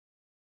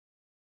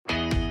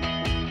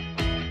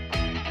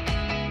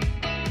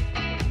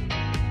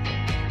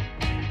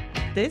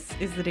This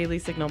is the Daily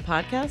Signal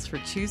podcast for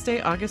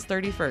Tuesday, August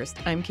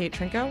 31st. I'm Kate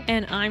Trinko.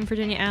 And I'm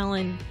Virginia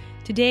Allen.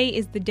 Today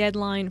is the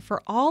deadline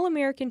for all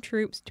American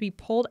troops to be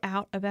pulled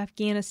out of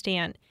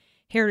Afghanistan.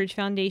 Heritage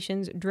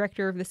Foundation's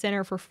director of the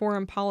Center for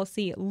Foreign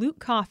Policy, Luke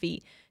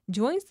Coffey,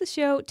 joins the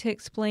show to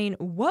explain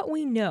what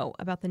we know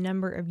about the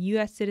number of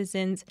U.S.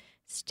 citizens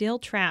still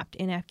trapped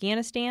in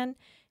Afghanistan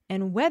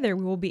and whether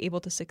we will be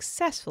able to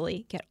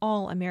successfully get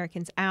all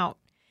Americans out.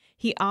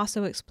 He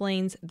also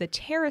explains the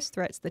terrorist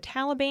threats the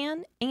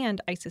Taliban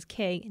and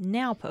ISIS-K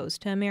now pose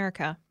to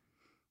America.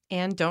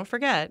 And don't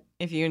forget,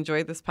 if you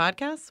enjoyed this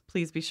podcast,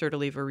 please be sure to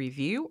leave a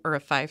review or a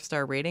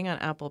 5-star rating on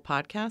Apple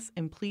Podcasts,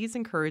 and please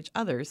encourage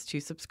others to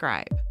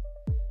subscribe.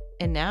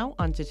 And now,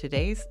 on to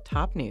today's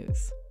top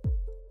news.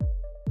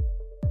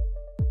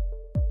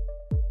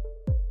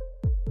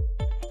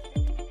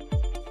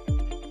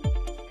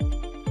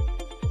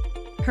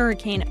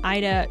 Hurricane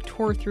Ida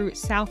tore through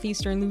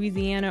southeastern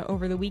Louisiana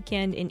over the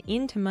weekend and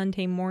into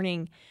Monday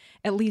morning.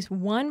 At least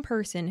one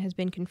person has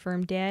been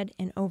confirmed dead,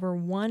 and over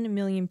 1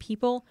 million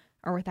people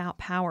are without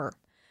power.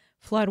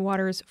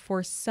 Floodwaters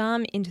forced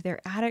some into their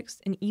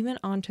attics and even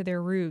onto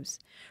their roofs.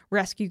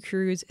 Rescue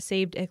crews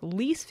saved at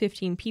least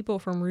 15 people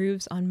from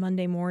roofs on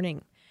Monday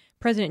morning.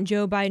 President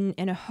Joe Biden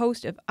and a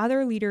host of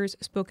other leaders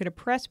spoke at a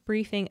press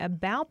briefing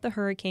about the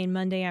hurricane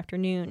Monday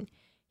afternoon.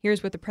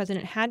 Here's what the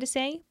president had to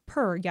say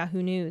per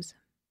Yahoo News.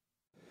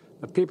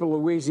 The people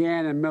of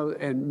Louisiana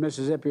and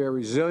Mississippi are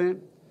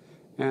resilient,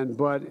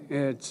 but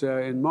it's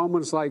in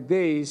moments like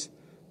these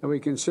that we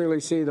can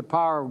certainly see the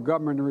power of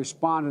government to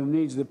respond to the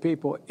needs of the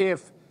people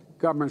if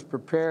government's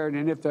prepared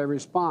and if they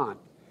respond.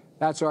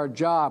 That's our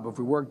job if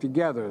we work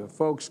together. If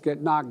folks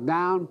get knocked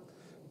down,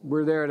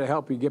 we're there to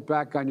help you get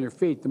back on your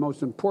feet. The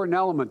most important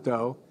element,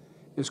 though,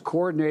 is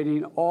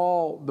coordinating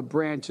all the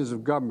branches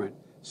of government,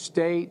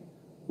 state,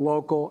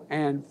 local,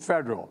 and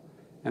federal.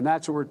 And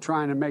that's what we're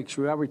trying to make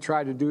sure that we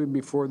tried to do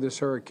before this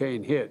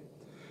hurricane hit.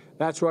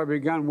 That's why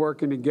we've begun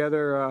working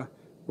together.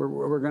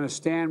 We're going to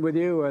stand with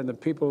you and the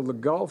people of the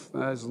Gulf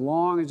as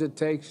long as it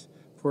takes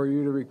for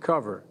you to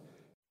recover.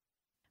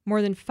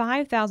 More than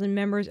 5,000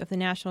 members of the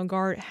National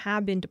Guard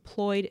have been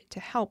deployed to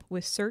help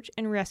with search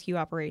and rescue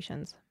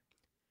operations.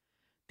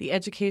 The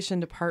Education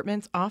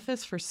Department's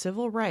Office for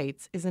Civil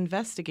Rights is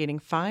investigating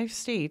 5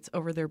 states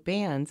over their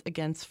bans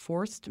against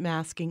forced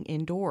masking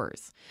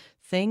indoors,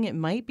 saying it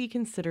might be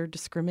considered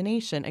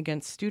discrimination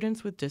against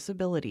students with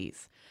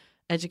disabilities.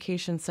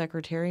 Education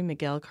Secretary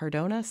Miguel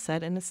Cardona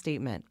said in a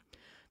statement,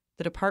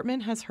 "The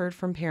department has heard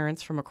from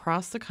parents from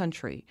across the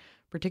country,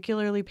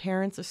 particularly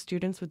parents of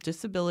students with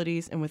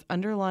disabilities and with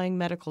underlying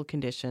medical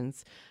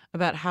conditions,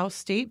 about how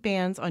state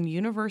bans on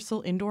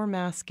universal indoor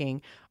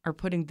masking are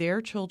putting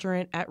their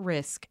children at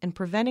risk and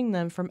preventing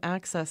them from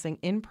accessing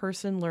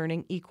in-person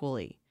learning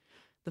equally."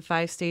 The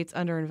 5 states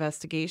under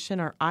investigation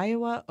are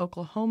Iowa,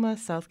 Oklahoma,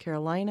 South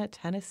Carolina,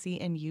 Tennessee,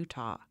 and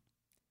Utah.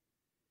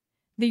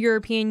 The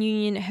European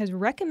Union has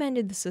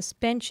recommended the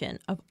suspension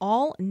of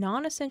all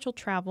non-essential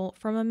travel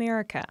from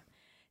America.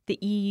 The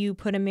EU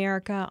put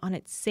America on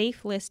its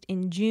safe list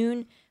in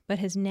June, but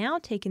has now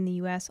taken the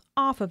U.S.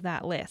 off of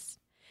that list.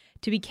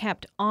 To be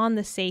kept on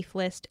the safe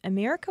list,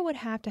 America would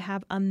have to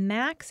have a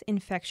max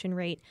infection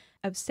rate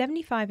of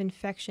 75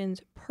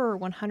 infections per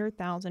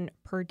 100,000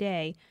 per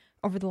day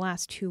over the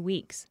last 2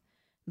 weeks.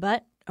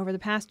 But over the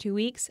past 2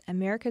 weeks,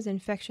 America's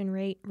infection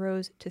rate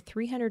rose to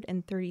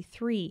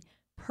 333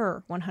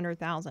 per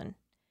 100,000.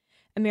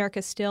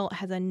 America still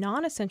has a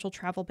non-essential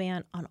travel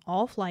ban on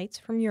all flights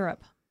from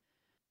Europe.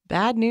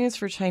 Bad news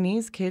for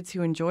Chinese kids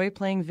who enjoy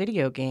playing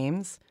video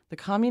games. The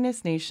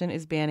communist nation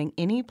is banning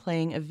any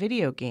playing of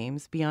video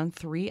games beyond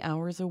 3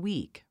 hours a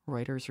week,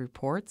 Reuters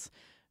reports.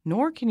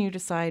 Nor can you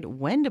decide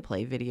when to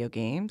play video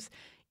games.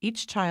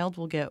 Each child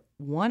will get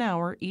 1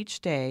 hour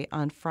each day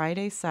on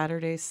Fridays,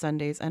 Saturdays,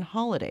 Sundays, and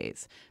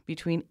holidays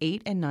between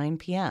 8 and 9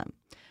 p.m.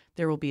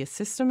 There will be a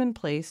system in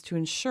place to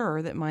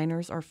ensure that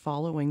minors are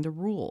following the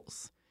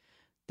rules.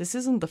 This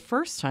isn't the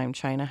first time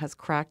China has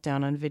cracked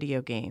down on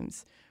video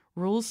games.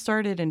 Rules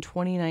started in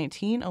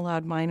 2019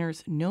 allowed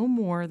minors no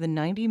more than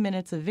 90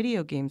 minutes of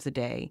video games a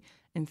day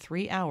and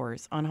 3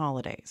 hours on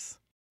holidays.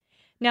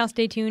 Now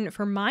stay tuned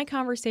for my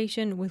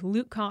conversation with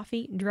Luke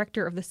Coffey,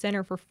 director of the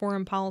Center for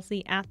Foreign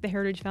Policy at the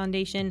Heritage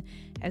Foundation,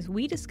 as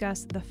we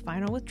discuss the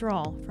final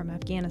withdrawal from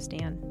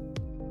Afghanistan.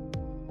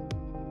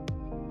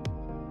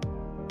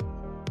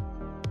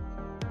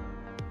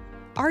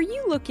 Are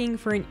you looking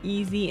for an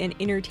easy and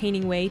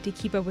entertaining way to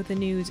keep up with the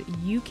news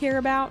you care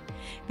about?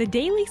 The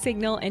Daily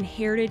Signal and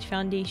Heritage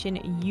Foundation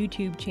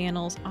YouTube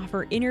channels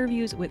offer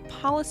interviews with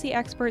policy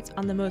experts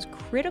on the most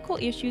critical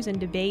issues and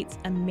debates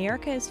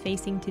America is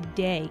facing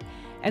today,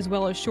 as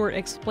well as short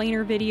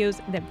explainer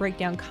videos that break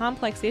down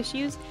complex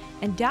issues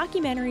and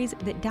documentaries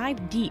that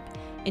dive deep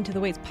into the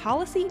ways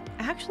policy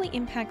actually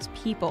impacts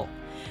people.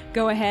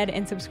 Go ahead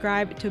and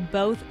subscribe to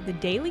both the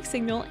Daily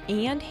Signal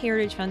and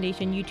Heritage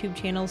Foundation YouTube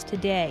channels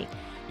today.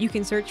 You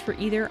can search for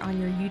either on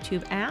your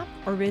YouTube app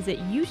or visit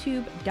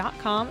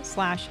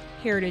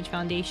youtube.com/Heritage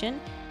Foundation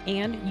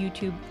and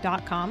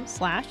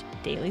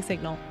youtube.com/Daily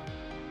Signal.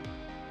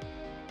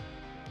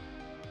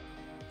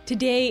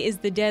 Today is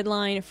the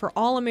deadline for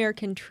all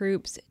American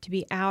troops to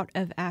be out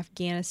of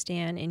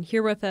Afghanistan. And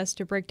here with us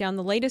to break down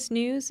the latest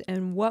news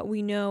and what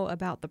we know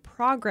about the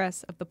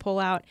progress of the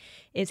pullout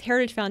is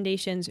Heritage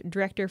Foundation's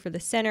Director for the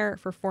Center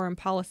for Foreign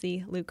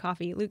Policy, Luke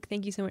Coffey. Luke,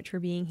 thank you so much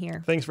for being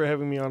here. Thanks for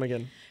having me on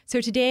again.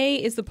 So today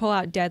is the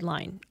pullout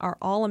deadline. Are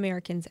all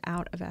Americans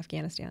out of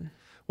Afghanistan?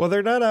 Well,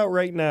 they're not out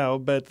right now,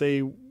 but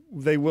they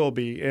will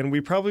be, and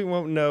we probably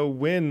won't know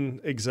when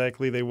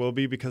exactly they will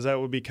be because that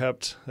will be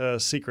kept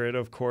secret,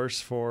 of course,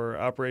 for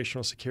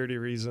operational security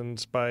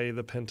reasons by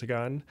the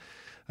Pentagon.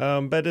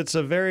 But it's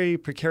a very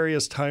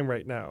precarious time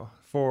right now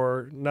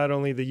for not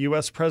only the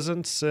U.S.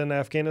 presence in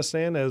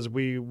Afghanistan as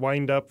we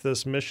wind up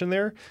this mission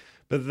there,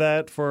 but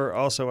that for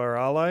also our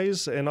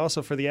allies and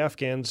also for the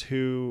Afghans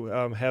who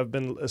have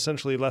been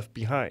essentially left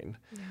behind.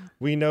 Yeah.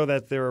 We know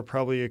that there are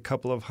probably a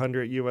couple of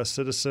hundred U.S.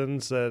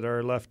 citizens that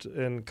are left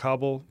in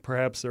Kabul.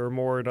 Perhaps there are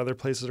more in other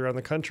places around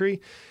the country.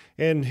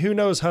 And who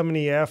knows how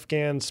many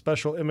Afghan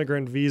special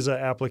immigrant visa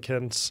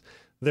applicants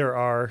there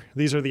are.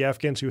 These are the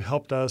Afghans who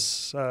helped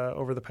us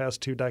over the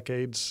past 2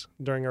 decades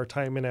during our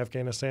time in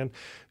Afghanistan.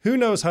 Who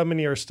knows how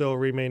many are still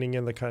remaining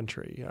in the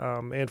country.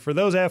 And for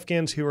those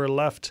Afghans who are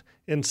left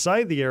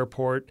inside the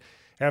airport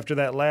after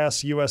that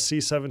last U.S.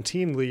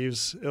 C-17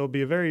 leaves, it'll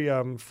be a very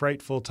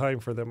frightful time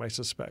for them, I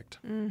suspect.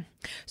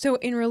 So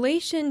in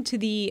relation to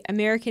the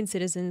American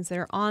citizens that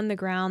are on the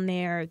ground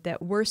there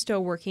that we're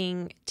still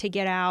working to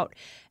get out,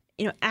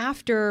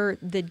 after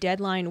the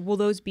deadline, will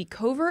those be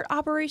covert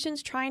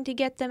operations trying to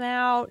get them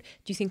out?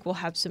 Do you think we'll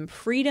have some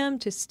freedom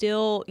to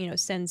still,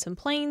 send some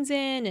planes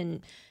in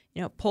and,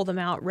 pull them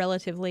out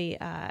relatively,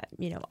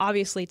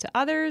 obviously to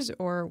others,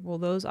 or will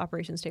those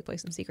operations take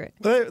place in secret?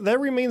 That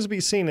remains to be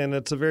seen, and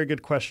it's a very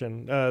good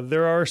question.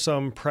 There are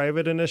some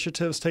private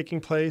initiatives taking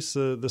place,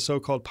 the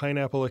so-called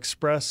Pineapple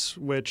Express,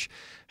 which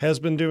has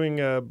been doing,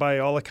 by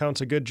all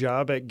accounts, a good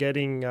job at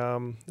getting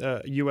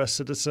U.S.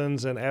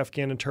 citizens and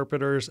Afghan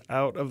interpreters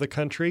out of the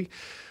country.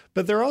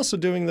 But they're also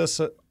doing this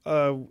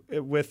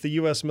with the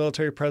U.S.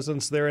 military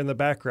presence there in the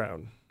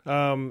background.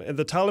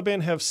 The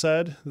Taliban have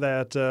said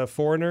that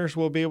foreigners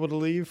will be able to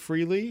leave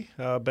freely,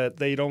 but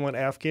they don't want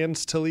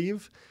Afghans to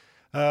leave.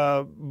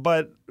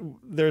 But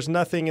there's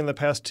nothing in the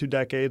past 2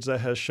 decades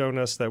that has shown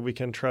us that we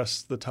can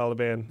trust the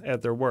Taliban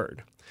at their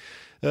word.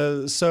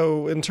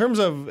 So in terms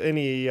of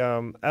any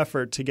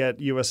effort to get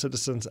U.S.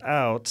 citizens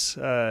out,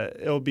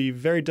 it'll be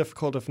very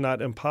difficult, if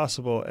not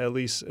impossible, at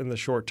least in the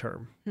short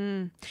term.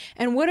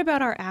 And what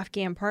about our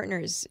Afghan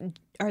partners?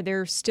 Are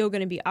there still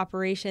going to be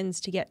operations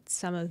to get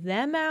some of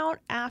them out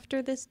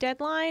after this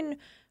deadline?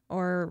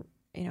 Or,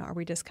 are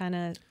we just kind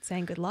of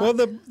saying good luck? Well,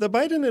 the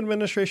Biden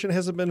administration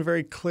hasn't been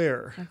very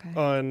clear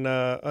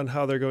on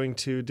how they're going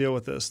to deal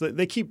with this.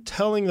 They keep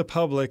telling the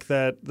public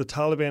that the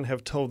Taliban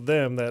have told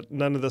them that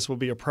none of this will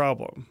be a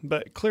problem.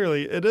 But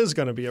clearly, it is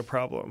going to be a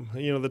problem.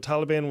 The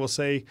Taliban will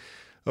say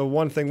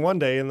one thing one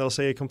day, and they'll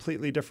say a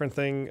completely different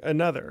thing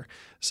another.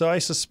 So I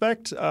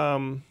suspect,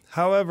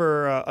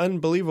 however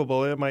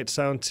unbelievable it might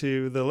sound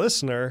to the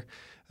listener,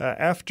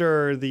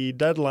 after the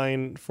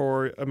deadline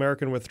for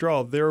American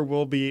withdrawal, there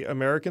will be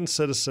American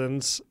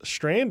citizens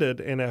stranded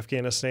in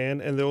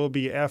Afghanistan, and there will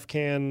be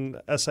Afghan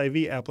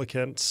SIV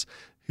applicants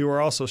who are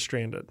also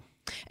stranded.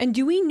 And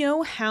do we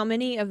know how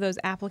many of those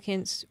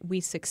applicants we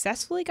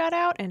successfully got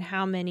out and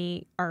how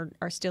many are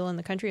still in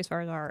the country as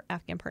far as our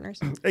Afghan partners?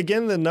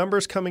 Again, the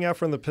numbers coming out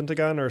from the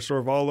Pentagon are sort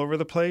of all over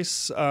the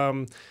place.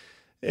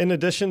 In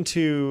addition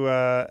to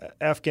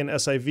Afghan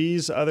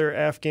SIVs, other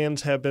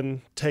Afghans have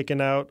been taken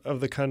out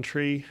of the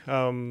country.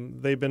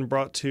 They've been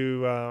brought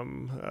to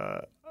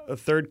a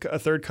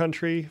third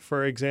country,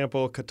 for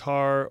example,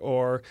 Qatar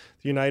or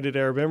the United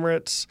Arab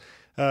Emirates,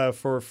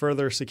 for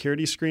further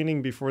security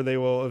screening before they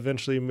will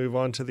eventually move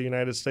on to the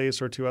United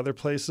States or to other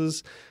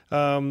places.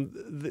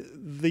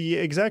 The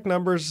exact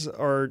numbers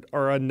are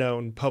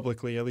unknown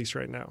publicly, at least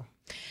right now.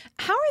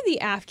 How are the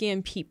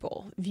Afghan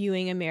people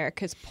viewing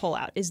America's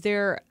pullout? Is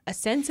there a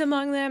sense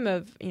among them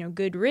of,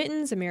 good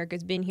riddance?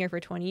 America's been here for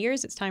 20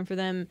 years. It's time for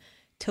them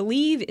to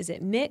leave. Is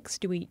it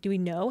mixed? Do we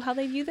know how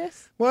they view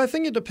this? Well, I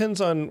think it depends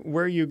on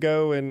where you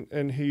go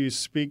and who you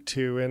speak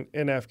to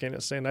in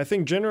Afghanistan. I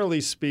think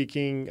generally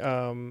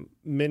speaking,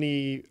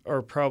 many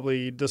are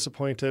probably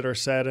disappointed or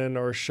saddened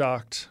or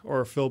shocked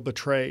or feel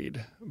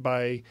betrayed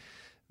by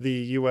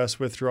the U.S.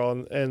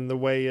 withdrawal and the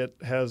way it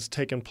has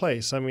taken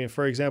place. I mean,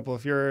 for example,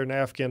 if you're an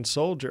Afghan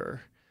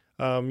soldier,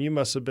 you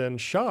must have been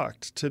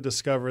shocked to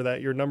discover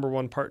that your number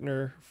one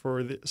partner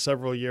for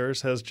several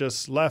years has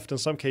just left, in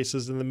some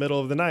cases, in the middle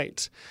of the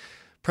night.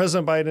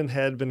 President Biden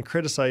had been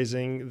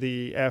criticizing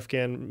the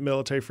Afghan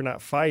military for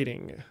not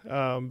fighting,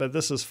 but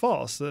this is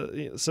false.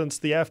 Since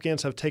the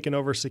Afghans have taken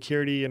over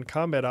security and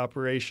combat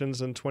operations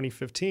in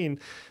 2015,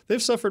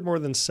 they've suffered more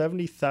than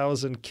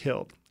 70,000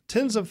 killed,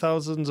 tens of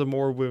thousands of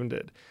more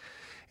wounded.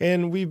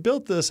 And we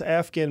built this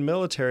Afghan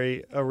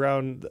military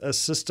around a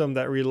system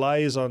that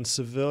relies on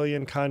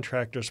civilian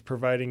contractors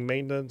providing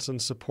maintenance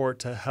and support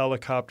to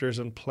helicopters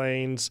and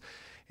planes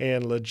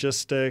and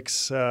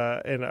logistics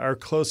and our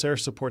close air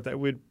support that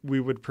we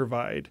would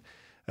provide.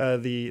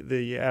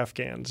 the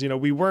Afghans.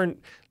 We weren't.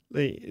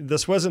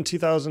 This wasn't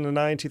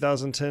 2009,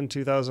 2010,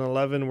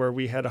 2011, where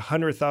we had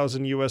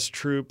 100,000 U.S.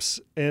 troops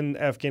in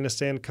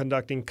Afghanistan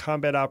conducting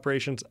combat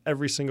operations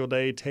every single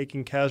day,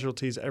 taking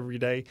casualties every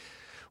day.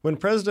 When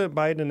President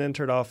Biden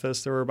entered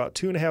office, there were about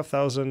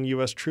 2,500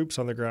 U.S. troops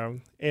on the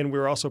ground, and we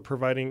were also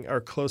providing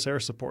our close air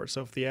support.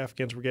 So if the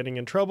Afghans were getting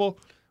in trouble,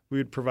 we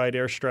would provide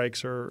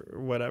airstrikes or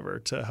whatever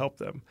to help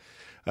them.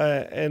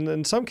 And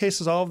in some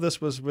cases, all of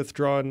this was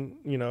withdrawn,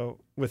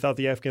 without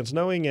the Afghans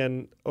knowing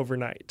and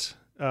overnight.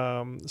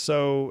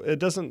 So it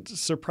doesn't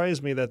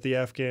surprise me that the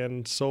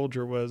Afghan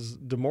soldier was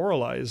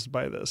demoralized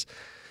by this.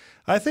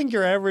 I think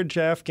your average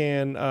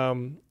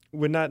Afghan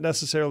would not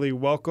necessarily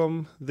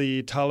welcome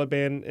the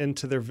Taliban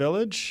into their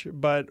village,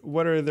 but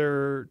what are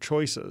their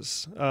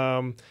choices?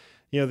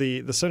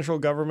 The central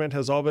government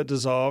has all but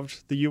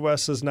dissolved. The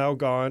U.S. is now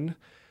gone.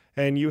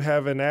 And you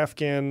have an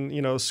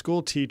Afghan,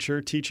 school teacher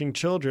teaching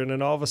children,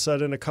 and all of a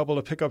sudden a couple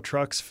of pickup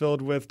trucks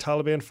filled with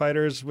Taliban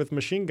fighters with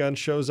machine guns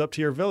shows up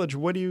to your village.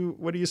 What are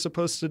you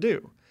supposed to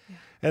do? Yeah.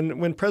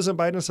 And when President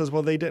Biden says,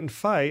 well, they didn't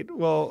fight,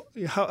 well,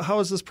 how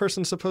is this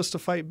person supposed to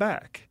fight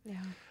back?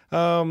 Yeah.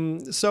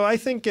 So I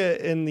think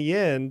in the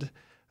end,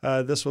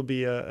 this will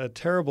be a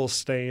terrible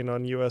stain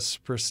on U.S.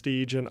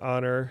 prestige and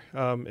honor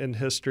in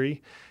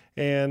history.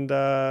 And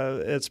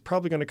it's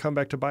probably going to come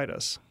back to bite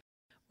us.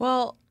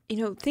 Well,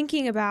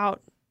 thinking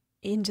about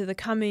into the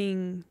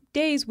coming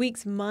days,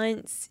 weeks,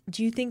 months,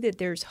 do you think that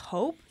there's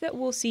hope that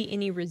we'll see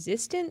any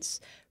resistance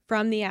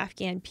from the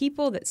Afghan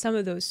people, that some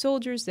of those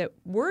soldiers that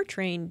were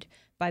trained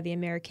by the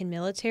American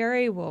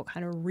military will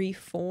kind of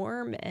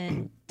reform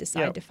and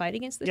decide to fight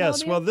against the Taliban?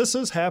 Yes, well, this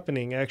is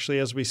happening actually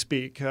as we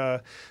speak.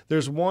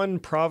 There's one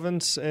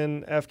province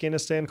in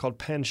Afghanistan called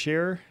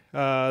Panjshir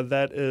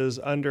that is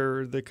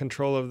under the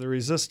control of the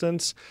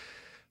resistance.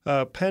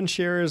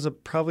 Panjshir is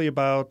probably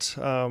about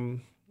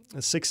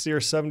 60 or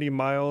 70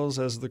 miles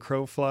as the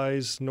crow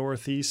flies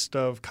northeast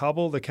of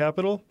Kabul, the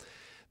capital.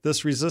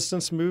 This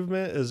resistance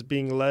movement is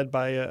being led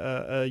by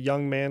a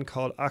young man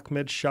called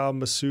Ahmed Shah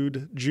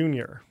Massoud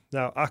Jr.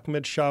 Now,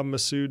 Ahmed Shah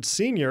Massoud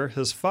Sr.,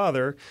 his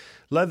father,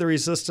 led the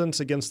resistance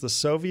against the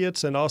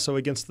Soviets and also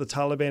against the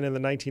Taliban in the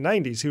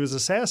 1990s. He was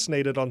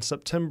assassinated on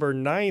September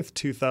 9th,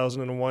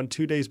 2001,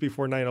 2 days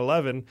before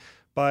 9/11,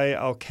 by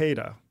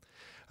al-Qaeda.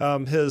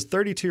 His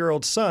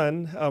 32-year-old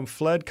son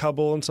fled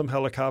Kabul in some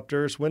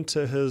helicopters, went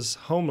to his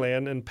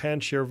homeland in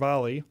Panjshir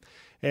Valley,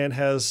 and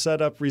has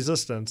set up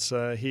resistance.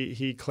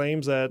 He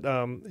claims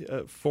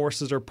that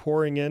forces are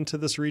pouring into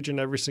this region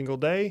every single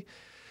day,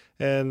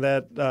 and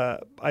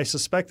that I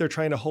suspect they're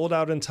trying to hold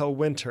out until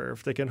winter.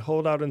 If they can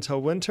hold out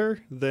until winter,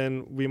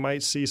 then we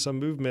might see some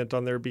movement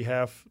on their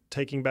behalf,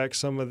 taking back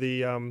some of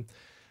the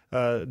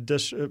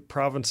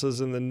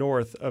provinces in the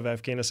north of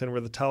Afghanistan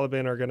where the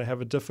Taliban are going to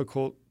have a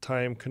difficult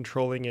time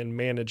controlling and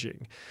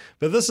managing.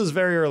 But this is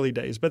very early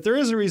days. But there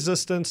is a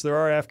resistance. There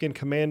are Afghan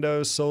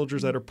commandos,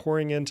 soldiers that are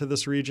pouring into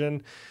this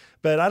region.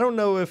 But I don't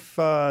know if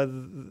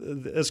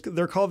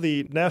they're called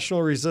the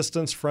National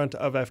Resistance Front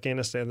of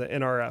Afghanistan, the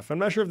NRF. I'm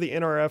not sure if the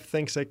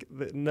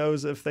NRF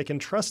knows if they can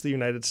trust the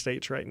United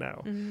States right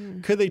now.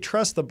 Mm. Could they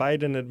trust the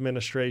Biden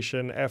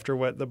administration after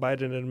what the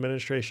Biden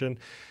administration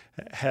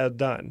had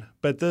done?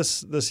 But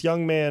this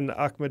young man,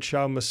 Ahmed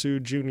Shah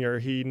Massoud Jr.,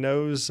 he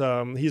knows,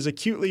 he's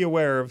acutely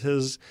aware of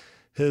his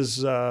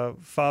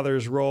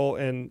father's role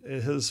and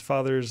his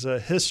father's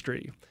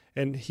history.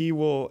 And he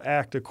will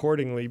act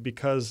accordingly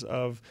because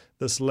of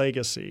this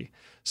legacy.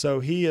 So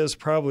he is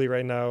probably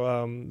right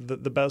now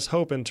the best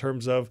hope in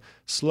terms of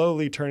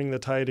slowly turning the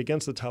tide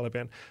against the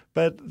Taliban.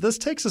 But this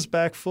takes us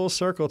back full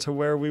circle to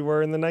where we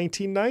were in the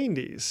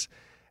 1990s.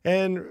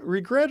 And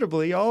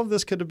regrettably, all of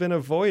this could have been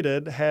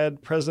avoided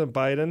had President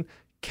Biden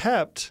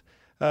kept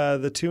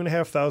the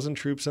 2,500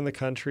 troops in the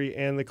country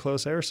and the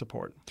close air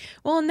support.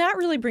 Well, and that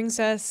really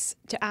brings us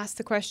to ask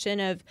the question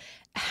of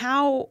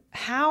how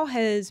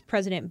has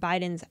President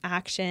Biden's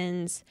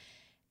actions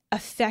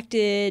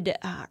affected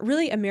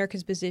really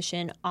America's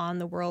position on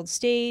the world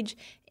stage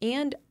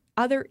and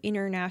other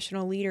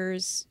international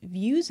leaders'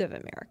 views of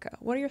America?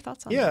 What are your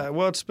thoughts on that? Yeah,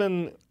 well, it's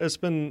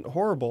been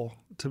horrible,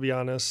 to be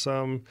honest.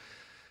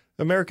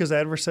 America's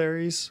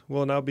adversaries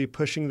will now be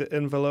pushing the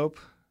envelope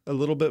a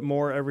little bit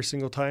more every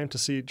single time to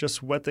see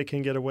just what they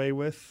can get away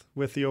with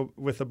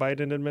the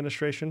Biden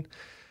administration.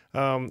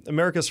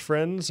 America's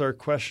friends are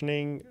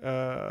questioning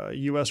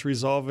U.S.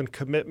 resolve and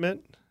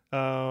commitment.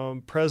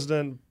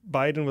 President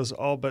Biden was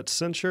all but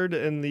censured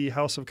in the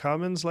House of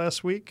Commons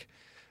last week.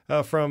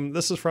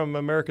 This is from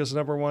America's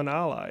number one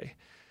ally.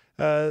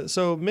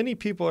 So many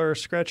people are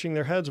scratching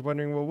their heads,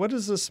 wondering, well, what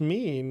does this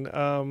mean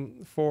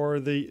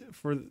for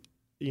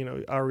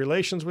our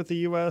relations with the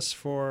U.S.,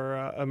 for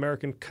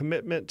American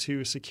commitment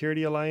to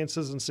security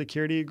alliances and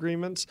security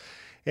agreements?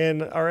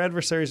 And our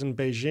adversaries in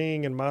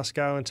Beijing and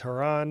Moscow and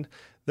Tehran,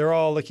 they're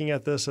all looking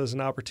at this as an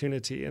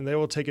opportunity, and they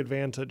will take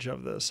advantage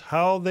of this.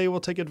 How they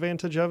will take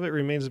advantage of it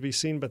remains to be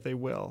seen, but they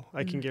will.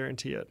 I can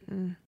guarantee it.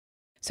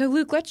 So,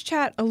 Luke, let's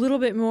chat a little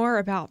bit more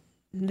about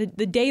the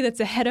day that's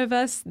ahead of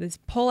us, this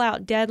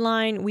pullout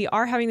deadline. We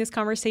are having this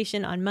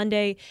conversation on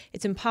Monday.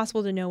 It's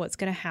impossible to know what's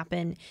going to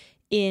happen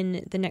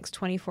in the next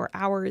 24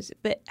 hours.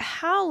 But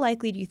how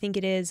likely do you think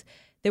it is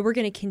that we're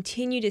going to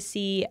continue to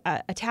see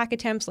attack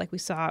attempts like we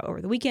saw over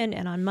the weekend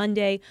and on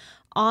Monday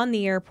on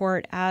the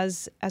airport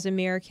as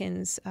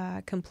Americans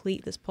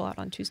complete this pullout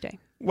on Tuesday?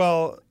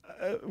 Well,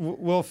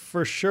 we'll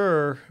for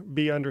sure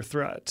be under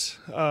threat.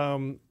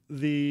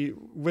 The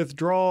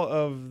withdrawal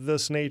of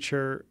this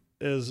nature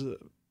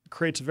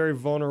creates a very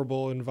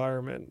vulnerable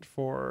environment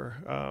for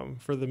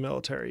the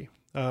military.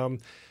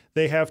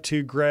 They have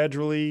to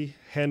gradually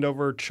hand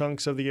over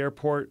chunks of the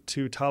airport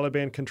to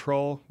Taliban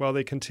control while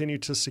they continue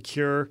to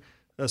secure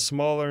a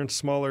smaller and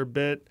smaller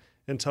bit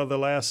until the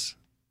last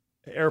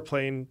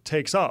airplane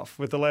takes off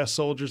with the last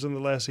soldiers and the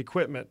last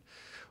equipment.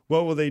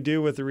 What will they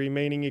do with the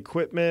remaining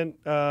equipment?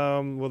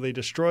 Will they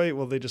destroy it?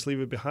 Will they just leave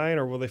it behind?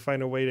 Or will they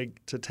find a way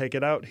to take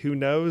it out? Who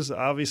knows?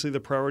 Obviously, the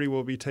priority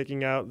will be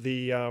taking out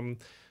the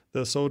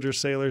soldiers,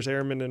 sailors,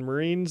 airmen, and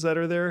Marines that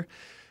are there.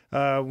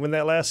 When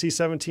that last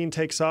C-17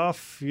 takes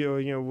off,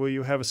 will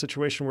you have a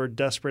situation where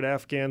desperate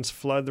Afghans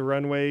flood the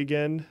runway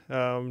again,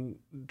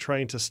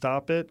 trying to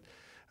stop it?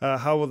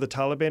 How will the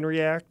Taliban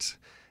react?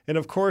 And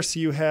of course,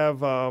 you have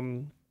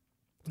the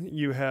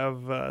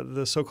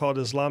so-called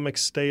Islamic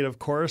State of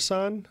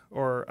Khorasan,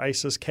 or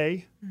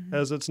ISIS-K,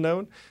 as it's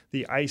known,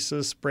 the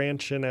ISIS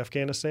branch in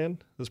Afghanistan.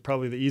 Is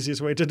probably the easiest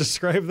way to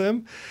describe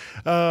them.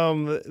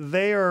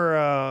 They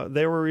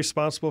were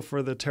responsible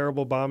for the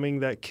terrible bombing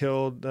that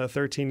killed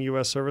 13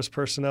 U.S. service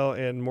personnel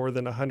and more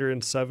than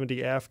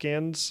 170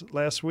 Afghans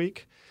last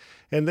week.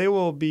 And they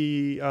will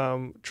be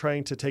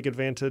trying to take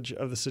advantage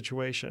of the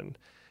situation.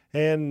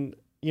 And,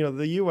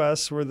 the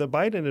U.S., where the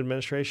Biden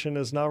administration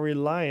is now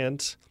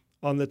reliant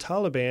on the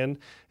Taliban,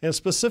 and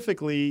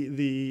specifically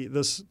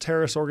this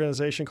terrorist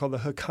organization called the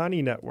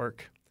Haqqani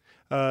Network,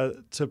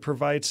 to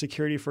provide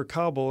security for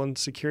Kabul and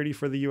security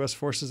for the U.S.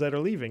 forces that are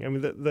leaving. I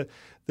mean,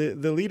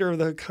 the leader of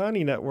the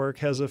Haqqani Network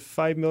has a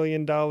 $5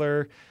 million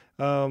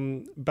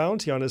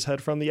bounty on his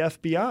head from the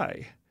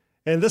FBI.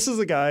 And this is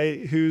a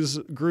guy whose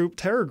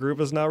terror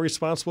group, is now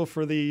responsible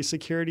for the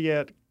security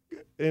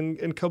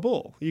in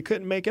Kabul. You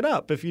couldn't make it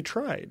up if you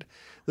tried.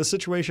 The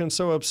situation's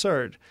so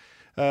absurd.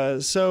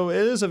 So it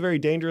is a very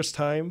dangerous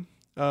time.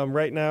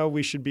 Right now,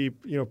 we should be,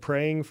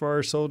 praying for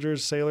our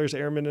soldiers, sailors,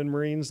 airmen, and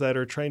Marines that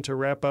are trying to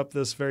wrap up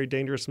this very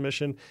dangerous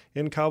mission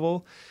in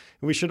Kabul.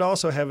 We should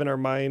also have in our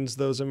minds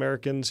those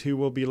Americans who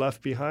will be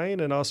left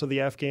behind, and also the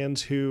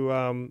Afghans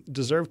who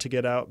deserve to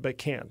get out but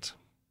can't.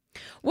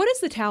 What is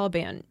the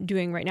Taliban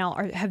doing right now?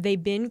 Have they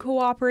been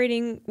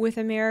cooperating with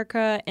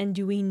America, and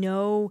do we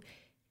know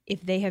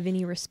if they have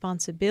any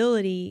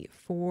responsibility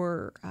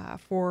for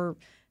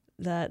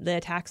the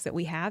attacks that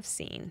we have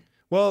seen?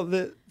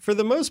 Well, for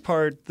the most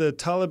part, the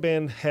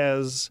Taliban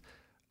has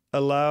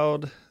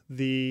allowed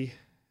the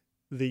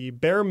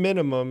bare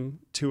minimum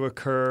to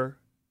occur,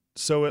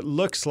 so it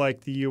looks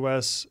like the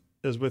U.S.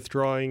 is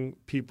withdrawing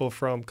people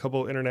from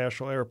Kabul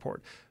International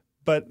Airport.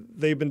 But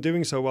they've been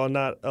doing so while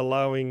not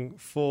allowing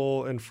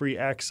full and free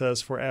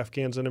access for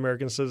Afghans and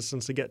American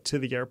citizens to get to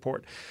the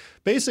airport.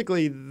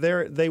 Basically,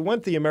 they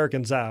want the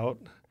Americans out.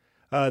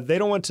 They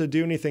don't want to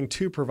do anything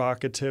too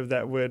provocative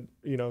that would,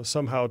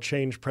 somehow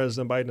change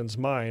President Biden's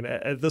mind.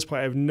 At this point,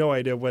 I have no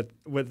idea what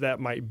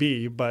that might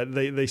be, but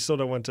they still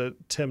don't want to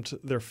tempt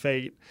their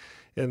fate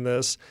in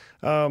this.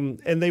 And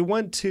they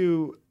want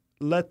to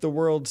let the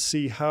world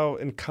see how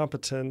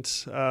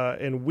incompetent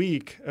and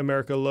weak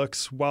America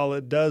looks while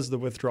it does the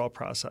withdrawal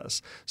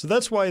process. So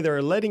that's why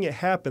they're letting it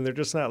happen. They're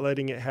just not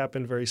letting it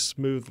happen very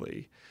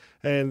smoothly.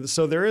 And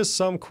so there is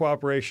some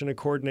cooperation and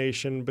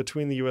coordination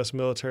between the U.S.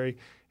 military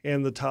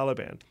and the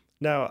Taliban.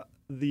 Now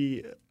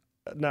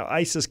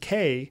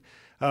ISIS-K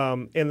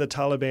and the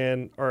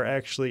Taliban are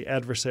actually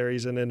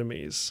adversaries and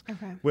enemies,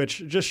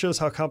 which just shows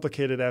how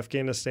complicated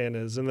Afghanistan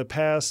is. In the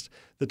past,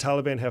 the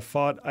Taliban have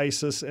fought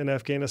ISIS in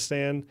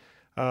Afghanistan.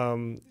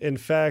 In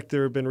fact,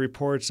 there have been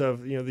reports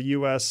of the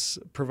U.S.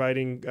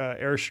 providing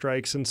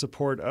airstrikes in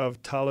support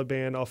of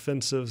Taliban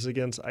offensives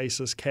against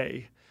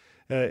ISIS-K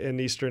in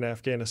eastern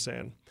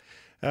Afghanistan.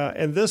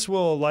 And this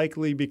will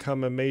likely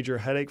become a major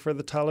headache for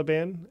the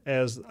Taliban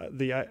as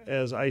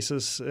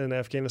ISIS in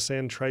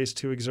Afghanistan tries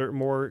to exert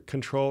more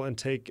control and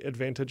take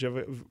advantage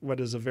of what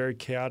is a very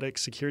chaotic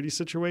security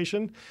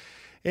situation.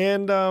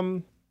 And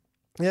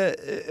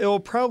it will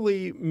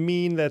probably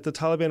mean that the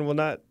Taliban will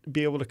not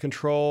be able to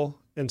control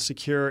and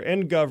secure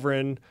and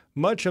govern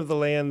much of the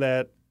land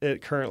that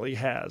it currently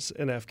has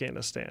in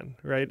Afghanistan,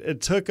 right?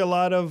 It took a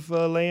lot of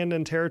land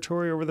and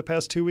territory over the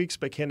past 2 weeks,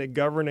 but can it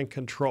govern and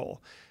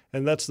control?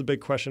 And that's the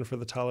big question for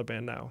the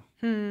Taliban now.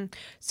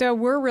 So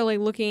we're really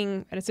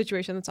looking at a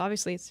situation that's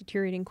obviously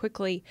deteriorating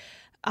quickly.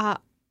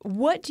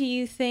 What do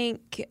you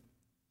think,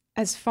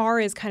 as far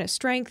as kind of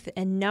strength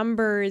and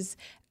numbers,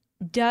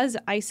 does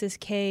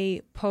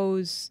ISIS-K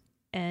pose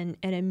an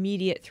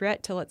immediate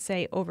threat to, let's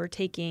say,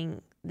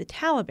 overtaking the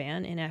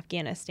Taliban in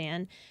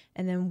Afghanistan?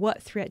 And then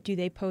what threat do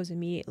they pose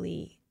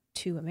immediately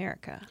to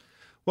America?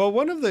 Well,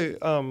 one of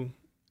the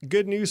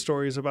good news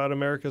stories about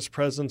America's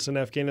presence in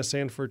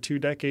Afghanistan for 2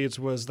 decades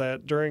was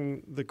that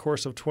during the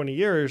course of 20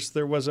 years,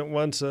 there wasn't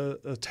once a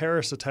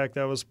terrorist attack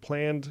that was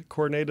planned,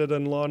 coordinated,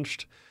 and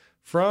launched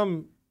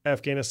from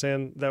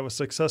Afghanistan that was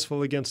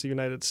successful against the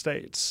United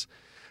States.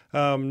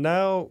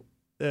 Now,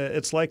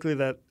 it's likely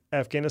that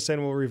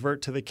Afghanistan will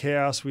revert to the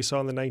chaos we saw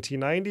in the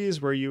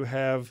 1990s, where you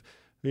have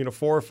 4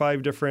 or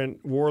 5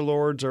 different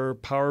warlords or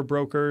power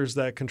brokers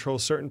that control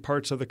certain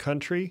parts of the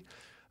country.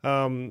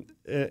 In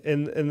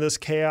this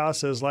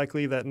chaos, it's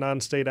likely that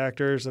non-state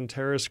actors and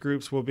terrorist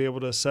groups will be able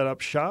to set up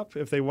shop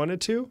if they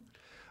wanted to.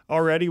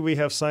 Already, we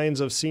have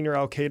signs of senior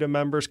al-Qaeda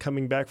members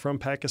coming back from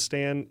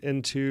Pakistan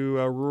into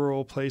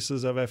rural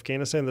places of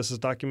Afghanistan. This is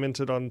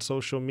documented on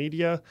social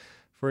media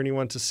for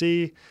anyone to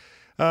see.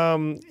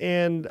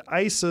 And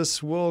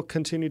ISIS will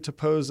continue to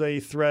pose a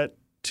threat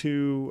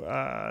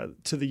to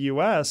the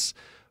U.S.,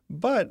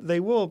 but they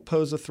will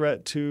pose a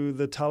threat to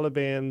the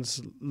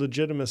Taliban's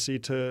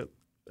legitimacy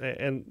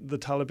and the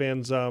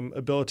Taliban's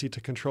ability to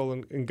control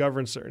and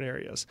govern certain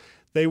areas.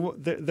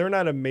 They're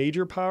not a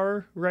major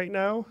power right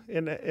now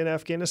in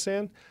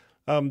Afghanistan.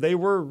 They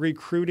were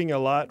recruiting a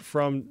lot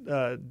from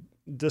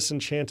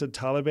disenchanted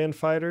Taliban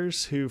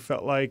fighters who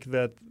felt like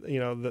that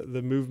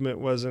the movement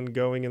wasn't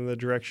going in the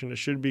direction it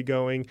should be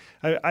going.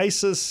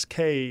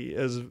 ISIS-K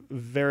is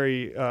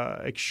very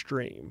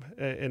extreme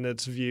in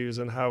its views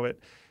and how it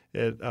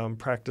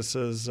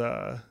practices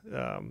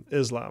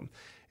Islam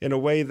in a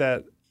way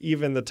that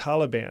even the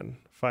Taliban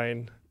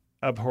find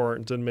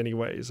abhorrent in many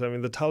ways. I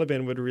mean, the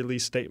Taliban would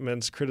release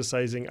statements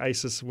criticizing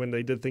ISIS when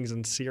they did things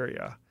in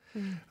Syria.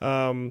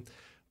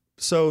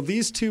 So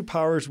these two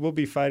powers will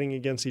be fighting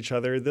against each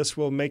other. This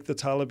will make the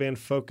Taliban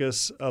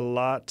focus a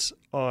lot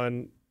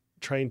on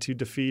trying to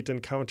defeat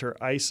and counter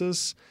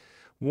ISIS.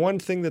 One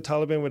thing the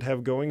Taliban would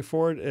have going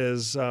for it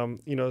is,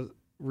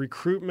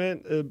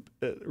 recruitment.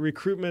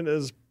 Recruitment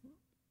is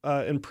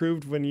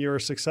improved when you're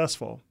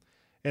successful,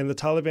 and the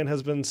Taliban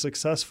has been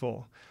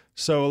successful.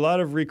 So a lot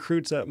of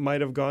recruits that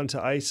might have gone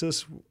to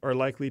ISIS are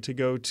likely to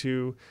go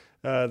to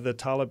the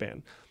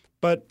Taliban.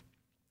 But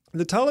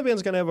the Taliban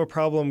is going to have a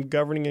problem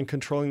governing and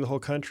controlling the whole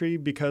country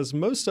because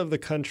most of the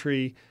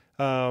country,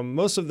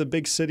 most of the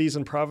big cities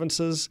and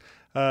provinces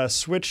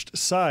switched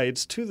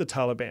sides to the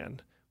Taliban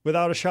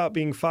without a shot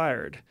being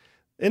fired.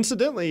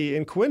 Incidentally,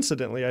 and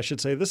coincidentally, I should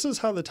say, this is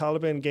how the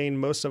Taliban gained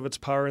most of its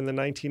power in the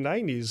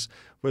 1990s,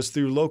 was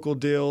through local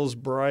deals,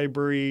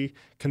 bribery,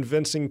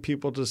 convincing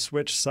people to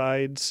switch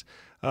sides.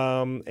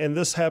 And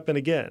this happened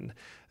again.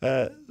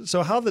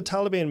 So how the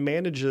Taliban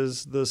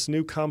manages this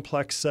new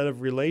complex set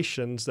of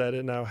relations that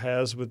it now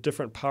has with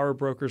different power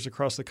brokers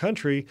across the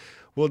country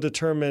will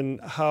determine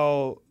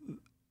how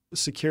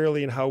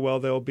securely and how well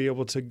they'll be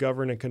able to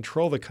govern and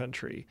control the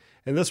country.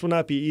 And this will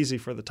not be easy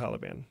for the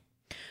Taliban.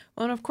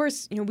 Well, and of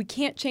course, we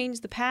can't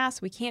change the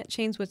past. We can't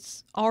change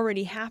what's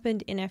already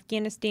happened in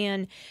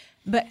Afghanistan.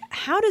 But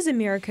how does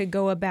America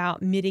go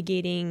about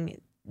mitigating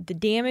the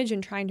damage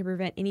and trying to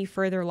prevent any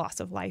further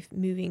loss of life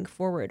moving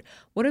forward?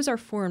 What does our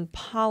foreign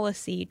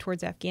policy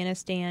towards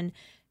Afghanistan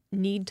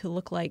need to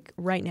look like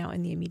right now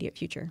in the immediate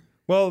future?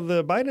 Well,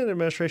 the Biden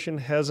administration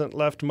hasn't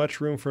left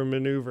much room for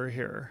maneuver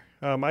here.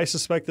 I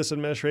suspect this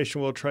administration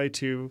will try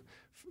to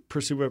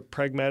pursue a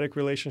pragmatic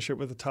relationship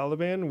with the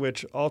Taliban,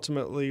 which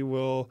ultimately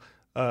will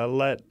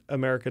let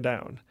America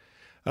down.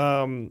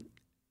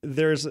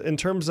 There's, in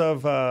terms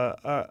of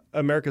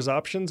America's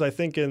options, I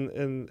think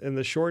in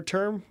the short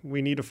term,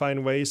 we need to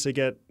find ways to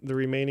get the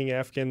remaining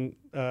Afghan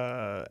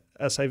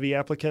SIV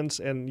applicants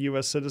and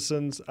U.S.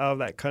 citizens out of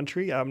that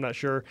country. I'm not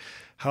sure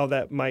how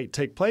that might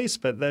take place,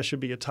 but that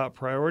should be a top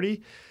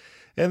priority.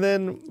 And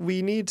then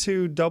we need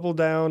to double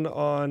down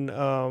on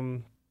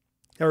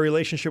our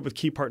relationship with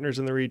key partners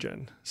in the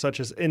region,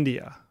 such as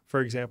India, for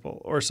example,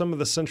 or some of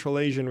the Central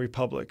Asian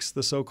republics,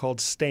 the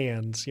so-called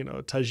STANs,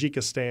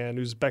 Tajikistan,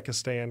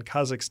 Uzbekistan,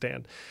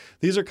 Kazakhstan.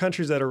 These are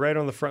countries that are right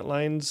on the front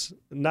lines,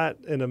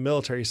 not in a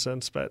military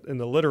sense, but in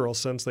the literal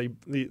sense. The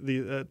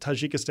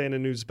Tajikistan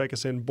and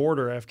Uzbekistan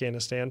border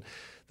Afghanistan.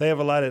 They have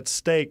a lot at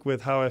stake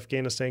with how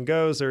Afghanistan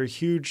goes. There are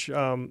huge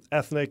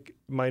ethnic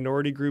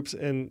minority groups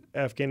in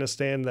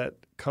Afghanistan that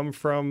come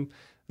from.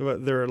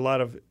 There are a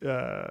lot of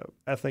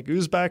ethnic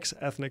Uzbeks,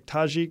 ethnic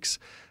Tajiks.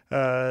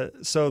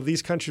 So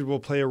these countries will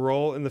play a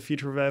role in the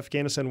future of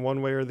Afghanistan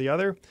one way or the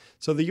other.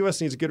 So the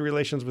U.S. needs good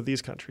relations with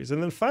these countries.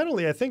 And then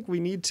finally, I think we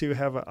need to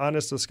have an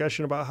honest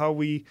discussion about how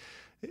we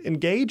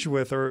engage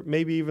with or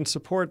maybe even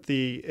support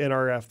the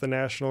NRF, the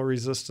National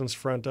Resistance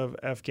Front of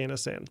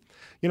Afghanistan.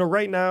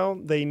 Right now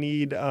they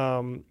need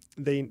bandwidth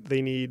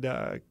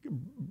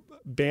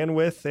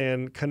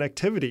and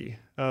connectivity.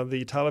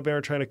 The Taliban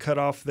are trying to cut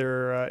off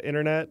their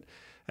internet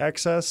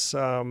access.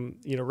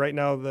 Right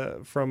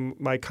now, from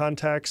my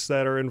contacts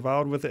that are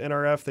involved with the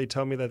NRF, they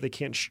tell me that they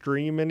can't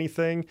stream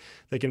anything.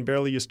 They can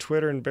barely use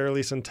Twitter and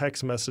barely send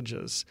text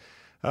messages.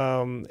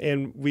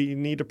 And we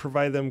need to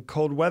provide them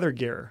cold weather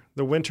gear.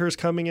 The winter is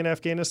coming in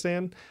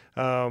Afghanistan.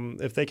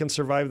 If they can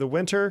survive the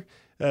winter,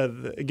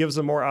 it gives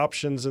them more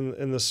options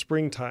in the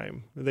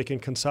springtime. They can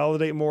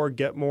consolidate more,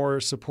 get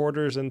more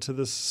supporters into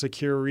this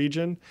secure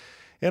region.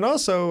 And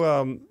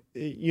also,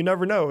 you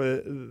never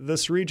know.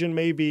 This region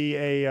may be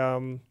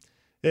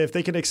if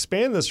they can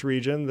expand this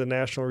region, the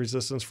National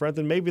Resistance Front,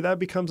 then maybe that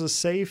becomes a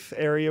safe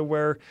area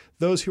where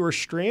those who are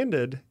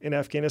stranded in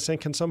Afghanistan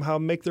can somehow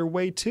make their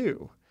way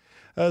to.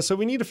 So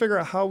we need to figure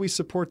out how we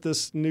support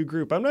this new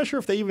group. I'm not sure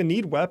if they even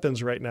need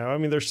weapons right now. I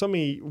mean, there's so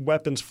many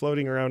weapons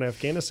floating around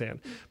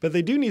Afghanistan, but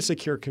they do need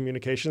secure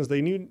communications.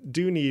 They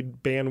do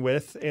need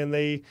bandwidth, and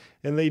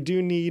they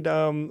do need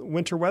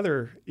winter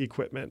weather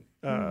equipment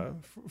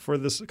for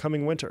this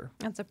coming winter.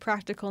 That's a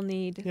practical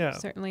need. Yeah,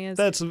 certainly is.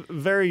 That's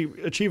very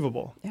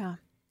achievable. Yeah.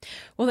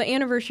 Well, the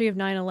anniversary of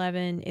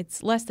 9/11,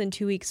 it's less than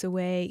 2 weeks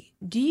away.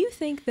 Do you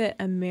think that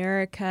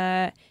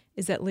America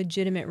is at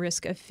legitimate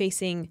risk of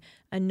facing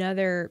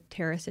another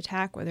terrorist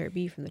attack, whether it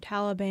be from the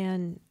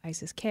Taliban,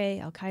 ISIS-K,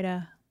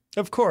 Al-Qaeda?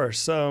 Of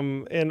course,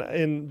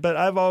 but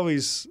I've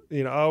always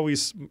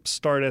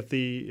start at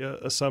the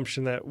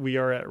assumption that we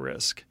are at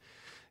risk,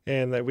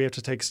 and that we have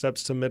to take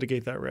steps to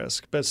mitigate that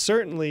risk. But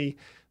certainly,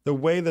 the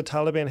way the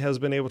Taliban has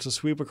been able to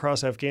sweep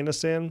across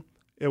Afghanistan,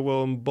 it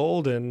will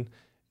embolden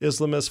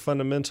Islamist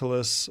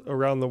fundamentalists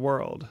around the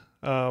world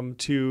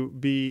to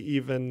be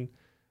even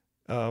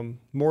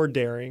more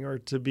daring or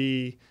to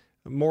be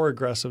more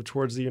aggressive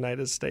towards the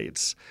United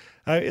States.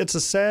 It's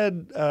a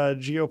sad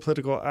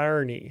geopolitical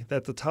irony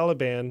that the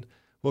Taliban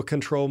will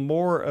control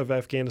more of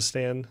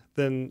Afghanistan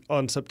than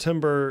on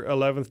September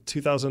 11th,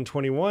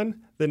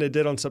 2021 than it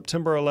did on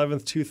September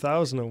 11th,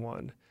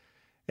 2001.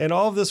 And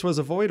all of this was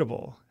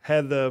avoidable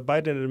had the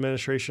Biden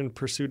administration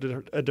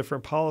pursued a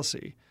different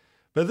policy.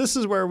 But this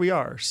is where we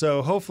are.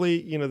 So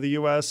hopefully, the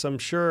U.S., I'm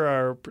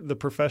sure the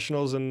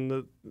professionals in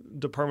the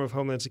Department of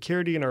Homeland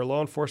Security and our law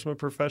enforcement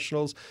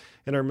professionals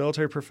and our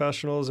military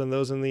professionals and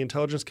those in the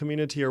intelligence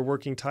community are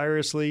working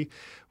tirelessly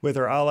with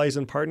our allies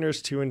and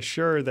partners to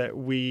ensure that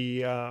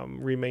we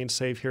remain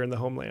safe here in the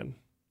homeland.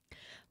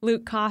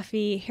 Luke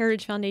Coffey,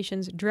 Heritage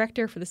Foundation's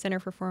Director for the Center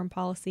for Foreign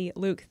Policy.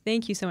 Luke,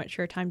 thank you so much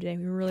for your time today.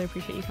 We really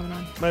appreciate you coming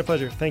on. My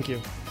pleasure. Thank you.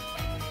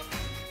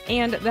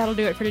 And that'll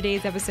do it for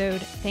today's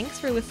episode. Thanks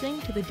for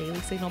listening to the Daily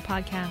Signal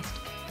podcast.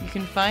 You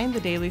can find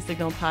the Daily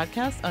Signal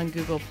podcast on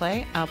Google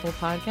Play, Apple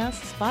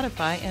Podcasts,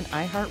 Spotify, and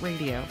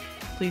iHeartRadio.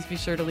 Please be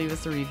sure to leave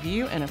us a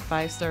review and a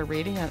 5-star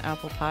rating on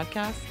Apple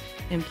Podcasts,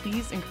 and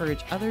please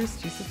encourage others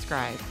to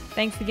subscribe.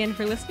 Thanks again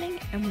for listening,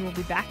 and we will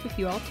be back with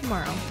you all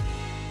tomorrow.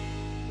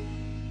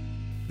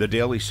 The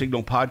Daily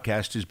Signal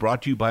podcast is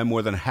brought to you by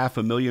more than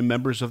 500,000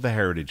 members of the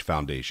Heritage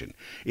Foundation.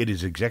 It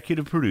is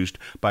executive produced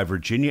by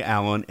Virginia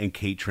Allen and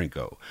Kate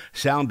Trinko.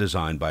 Sound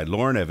designed by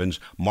Lauren Evans,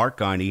 Mark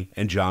Guiney,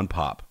 and John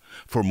Popp.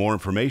 For more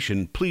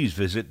information, please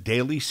visit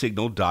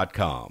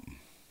dailysignal.com.